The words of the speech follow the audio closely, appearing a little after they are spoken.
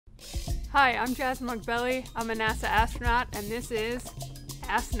Hi, I'm Jasmine Mogbelli. I'm a NASA astronaut, and this is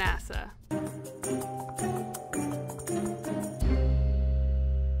Ask NASA.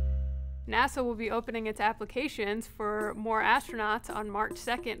 NASA will be opening its applications for more astronauts on March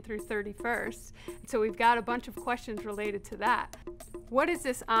 2nd through 31st. So we've got a bunch of questions related to that. What is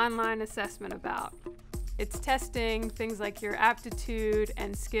this online assessment about? It's testing things like your aptitude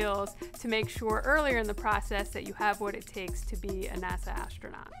and skills to make sure earlier in the process that you have what it takes to be a NASA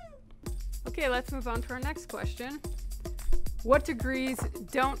astronaut. Okay, let's move on to our next question. What degrees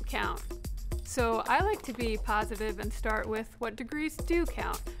don't count? So I like to be positive and start with what degrees do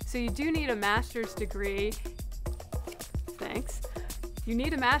count. So you do need a master's degree. Thanks. You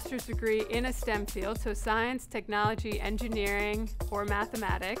need a master's degree in a STEM field, so science, technology, engineering, or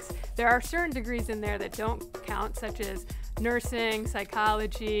mathematics. There are certain degrees in there that don't count, such as nursing,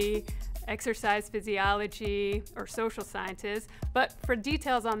 psychology, exercise physiology, or social sciences. But for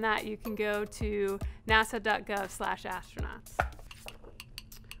details on that, you can go to nasa.gov/astronauts.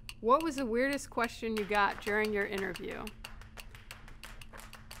 What was the weirdest question you got during your interview?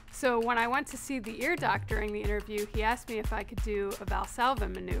 So when I went to see the ear doc during the interview, he asked me if I could do a Valsalva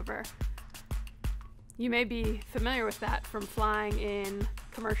maneuver. You may be familiar with that from flying in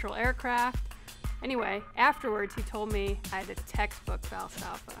commercial aircraft. Anyway, afterwards he told me I had a textbook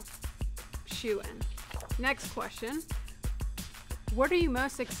Valsalva. Shoo-in. Next question. What are you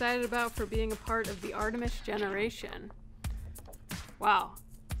most excited about for being a part of the Artemis Generation? Wow.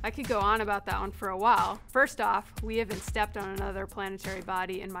 I could go on about that one for a while. First off, we haven't stepped on another planetary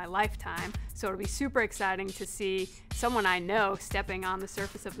body in my lifetime, so it'll be super exciting to see someone I know stepping on the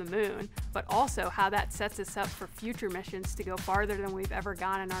surface of the moon, but also how that sets us up for future missions to go farther than we've ever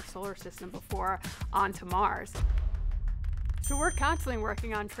gone in our solar system before, onto Mars. So we're constantly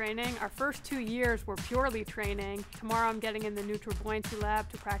working on training. Our first 2 years were purely training. Tomorrow I'm getting in the neutral buoyancy lab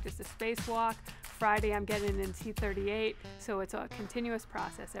to practice a spacewalk. Friday I'm getting in T38, so it's a continuous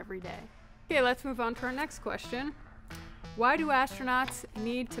process every day. Okay, let's move on to our next question. Why do astronauts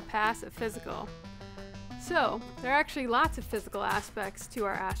need to pass a physical? So, there are actually lots of physical aspects to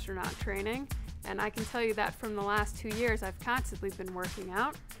our astronaut training, and I can tell you that from the last 2 years I've constantly been working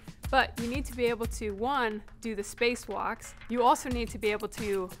out. But you need to be able to, one, do the spacewalks. You also need to be able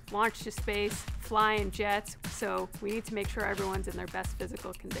to launch to space, fly in jets, so we need to make sure everyone's in their best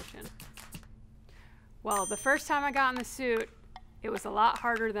physical condition. Well, the first time I got in the suit, it was a lot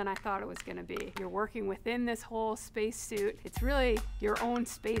harder than I thought it was going to be. You're working within this whole space suit. It's really your own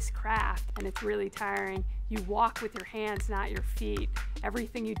spacecraft, and it's really tiring. You walk with your hands, not your feet.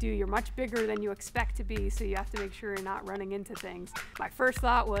 Everything you do, you're much bigger than you expect to be, so you have to make sure you're not running into things. My first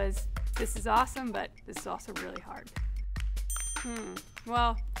thought was, this is awesome, but this is also really hard.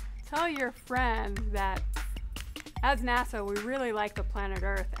 Well, tell your friend that as NASA, we really like the planet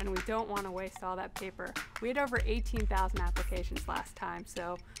Earth, and we don't want to waste all that paper. We had over 18,000 applications last time,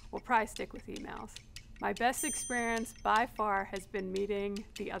 so we'll probably stick with emails. My best experience by far has been meeting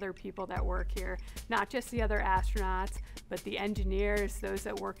the other people that work here, not just the other astronauts, but the engineers, those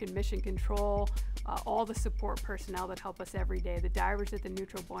that work in mission control, all the support personnel that help us every day, the divers at the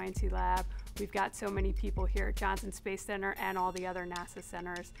Neutral Buoyancy Lab. We've got so many people here at Johnson Space Center and all the other NASA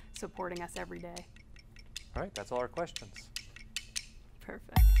centers supporting us every day. All right, that's all our questions.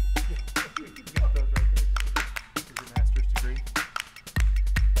 Perfect. You got those right there. Here's your master's degree.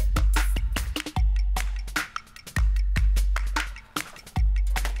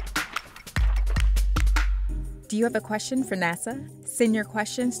 Do you have a question for NASA? Send your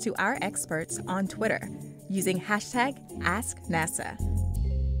questions to our experts on Twitter using #AskNASA.